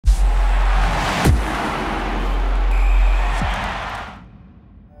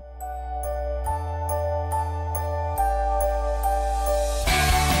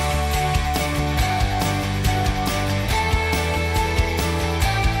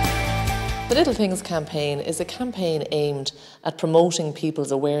The Little Things campaign is a campaign aimed at promoting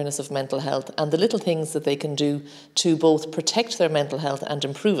people's awareness of mental health and the little things that they can do to both protect their mental health and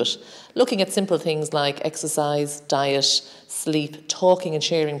improve it. Looking at simple things like exercise, diet, sleep, talking and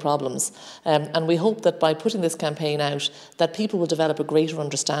sharing problems. And we hope that by putting this campaign out, that people will develop a greater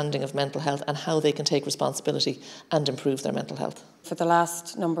understanding of mental health and how they can take responsibility and improve their mental health. For the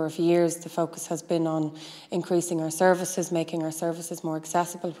last number of years, the focus has been on increasing our services, making our services more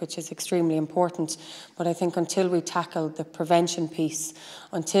accessible, which is extremely important. But I think until we tackle the prevention piece,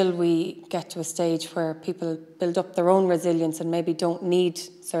 until we get to a stage where people build up their own resilience and maybe don't need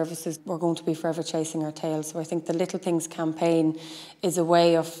services, we're going to be forever chasing our tail. So I think the Little Things campaign is a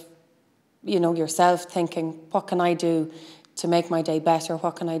way of, yourself thinking, what can I do to make my day better?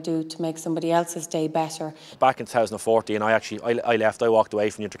 What can I do to make somebody else's day better? Back in 2014, I walked away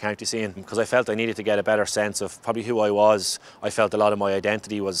from the inter-county scene because I felt I needed to get a better sense of probably who I was. I felt a lot of my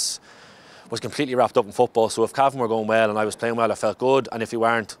identity was completely wrapped up in football. So if Cavan were going well and I was playing well, I felt good. And if we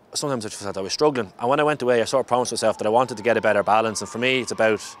weren't, sometimes I just felt I was struggling. And when I went away, I sort of promised myself that I wanted to get a better balance. And for me, it's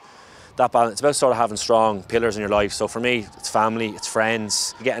about that balance. It's about sort of having strong pillars in your life. So for me, it's family, it's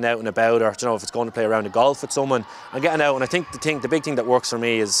friends, getting out and about, or if it's going to play a round of golf with someone and getting out. And I think the big thing that works for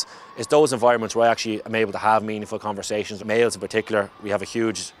me is those environments where I actually am able to have meaningful conversations. Males in particular, we have a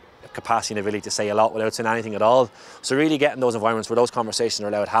huge capacity and ability to say a lot without saying anything at all. So really getting those environments where those conversations are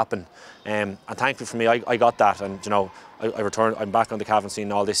allowed to happen. And thankfully for me, I got that. And I returned. I'm back on the Cavan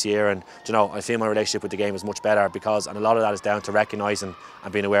scene all this year, and I feel my relationship with the game is much better and a lot of that is down to recognising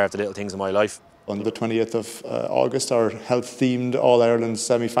and being aware of the little things in my life. On the 20th of August, our health-themed All-Ireland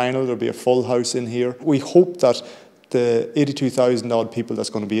semi-final, there'll be a full house in here. We hope that the 82,000 odd people that's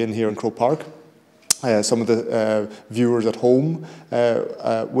going to be in here in Croke Park, some of the viewers at home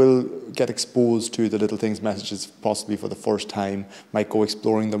will get exposed to the Little Things messages possibly for the first time, might go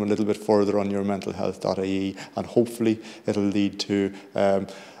exploring them a little bit further on yourmentalhealth.ie, and hopefully it'll lead to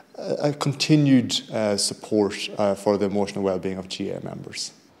a continued support for the emotional well-being of GAA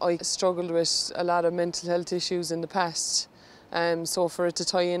members. I struggled with a lot of mental health issues in the past. So for it to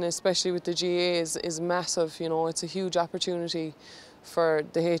tie in, especially with the GAA, is massive. It's a huge opportunity for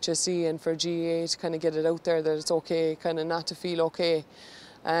the HSE and for GAA to kind of get it out there that it's okay, kind of not to feel okay.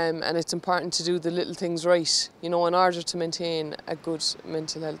 And it's important to do the little things right, in order to maintain a good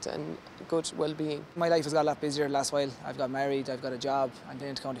mental health and good well-being. My life has got a lot busier the last while. I've got married, I've got a job, I'm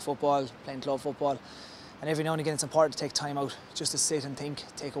playing county football, playing club football. And every now and again it's important to take time out just to sit and think,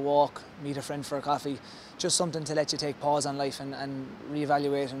 take a walk, meet a friend for a coffee. Just something to let you take pause on life and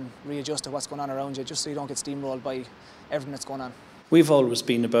reevaluate and readjust to what's going on around you, just so you don't get steamrolled by everything that's going on. We've always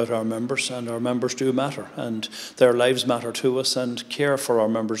been about our members, and our members do matter, and their lives matter to us, and care for our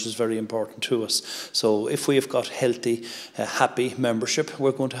members is very important to us. So if we've got healthy, happy membership,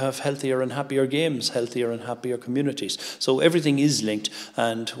 we're going to have healthier and happier games, healthier and happier communities. So everything is linked,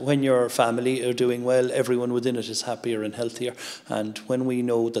 and when your family are doing well, everyone within it is happier and healthier. And when we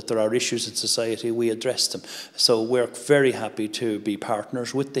know that there are issues in society, we address them. So we're very happy to be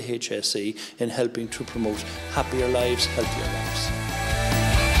partners with the HSE in helping to promote happier lives, healthier lives.